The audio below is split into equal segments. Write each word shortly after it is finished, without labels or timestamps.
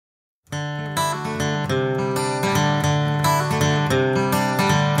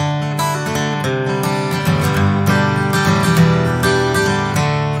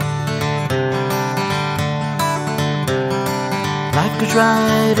is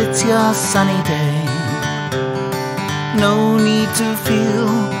right, it's your sunny day. No need to feel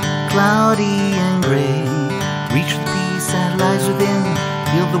cloudy and gray. Reach for the peace that lies within.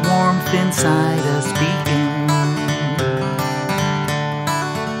 Feel the warmth inside us begin.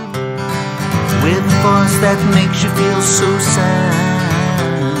 With a voice that makes you feel so sad.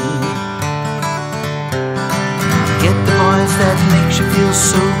 Get the voice that makes you feel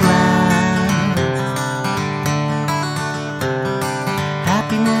so glad.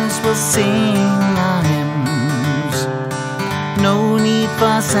 Happiness will sing our hymns. No need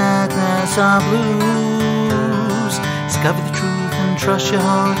for sadness or blues. Discover the truth and trust your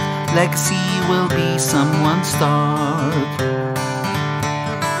heart. Legacy will be someone's start.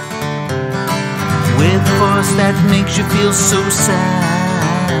 With a voice that makes you feel so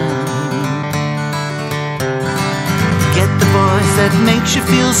sad. Get the voice that makes you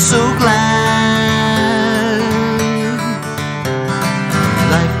feel so glad.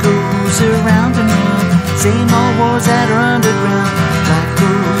 Life goes around and round, same old wars that are underground. Life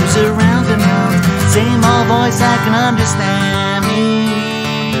goes around and round, same old voice that can understand me.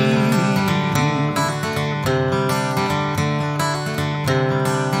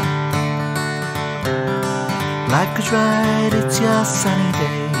 Life goes right, it's your sunny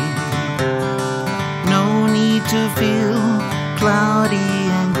day. No need to feel cloudy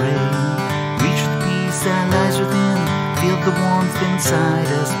and gray. Reach for the peace that lies within. Feel the warmth inside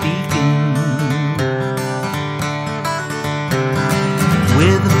us begin.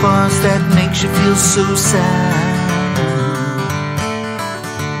 With a voice that makes you feel so sad.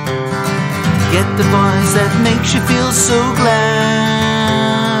 Get the voice that makes you feel so glad.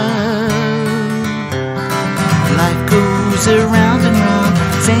 Life goes around and round,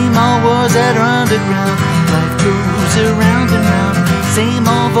 same old wars that are underground. Life goes around and round, same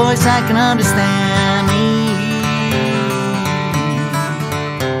old voice I can understand.